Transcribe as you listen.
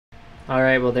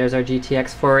Alright, well there's our GTX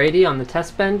 480 on the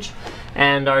test bench,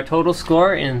 and our total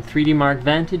score in 3D Mark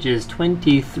Vantage is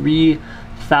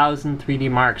 23,000 3D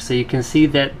marks. So you can see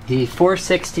that the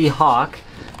 460 Hawk,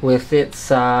 with its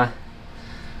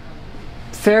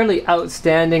fairly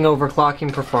outstanding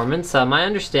overclocking performance, my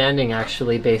understanding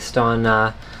actually, based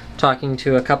on talking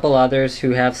to a couple others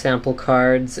who have sample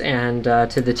cards and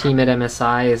to the team at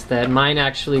MSI, is that mine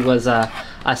actually was a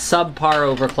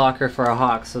subpar overclocker for a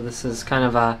Hawk. So this is kind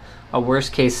of a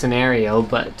worst case scenario,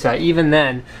 but even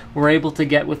then we're able to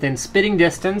get within spitting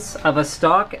distance of a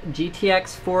stock GTX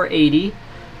 480,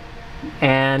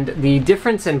 and the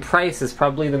difference in price is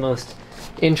probably the most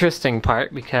interesting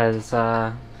part, because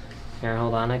here,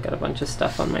 hold on, I got a bunch of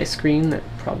stuff on my screen that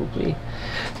probably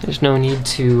there's no need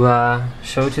to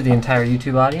show to the entire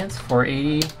YouTube audience.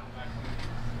 480.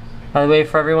 By the way,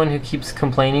 for everyone who keeps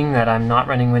complaining that I'm not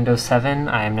running Windows 7,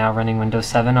 I am now running Windows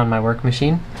 7 on my work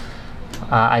machine.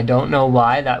 I don't know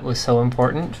why that was so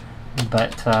important,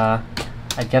 but I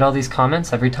get all these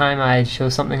comments every time I show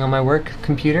something on my work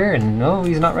computer, and no,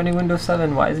 he's not running Windows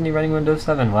 7. Why isn't he running Windows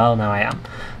 7? Well, now I am.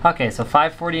 Okay, so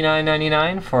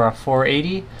 $549.99 for a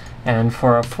 480, and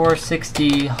for a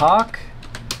 460 Hawk,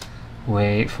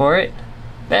 wait for it,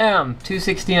 bam,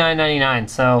 $269.99.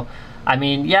 So, I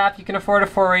mean, yeah, if you can afford a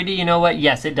 480, you know what?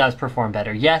 Yes, it does perform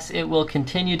better. Yes, it will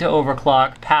continue to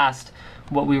overclock past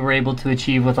what we were able to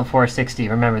achieve with a 460.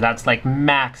 Remember, that's like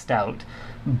maxed out.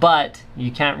 But you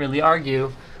can't really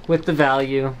argue with the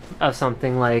value of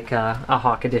something like a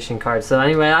Hawk Edition card. So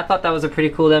anyway, I thought that was a pretty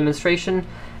cool demonstration,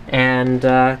 and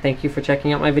thank you for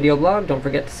checking out my video blog. Don't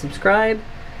forget to subscribe.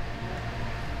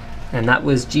 And that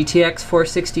was GTX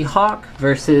 460 Hawk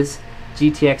versus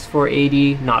GTX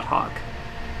 480 not Hawk.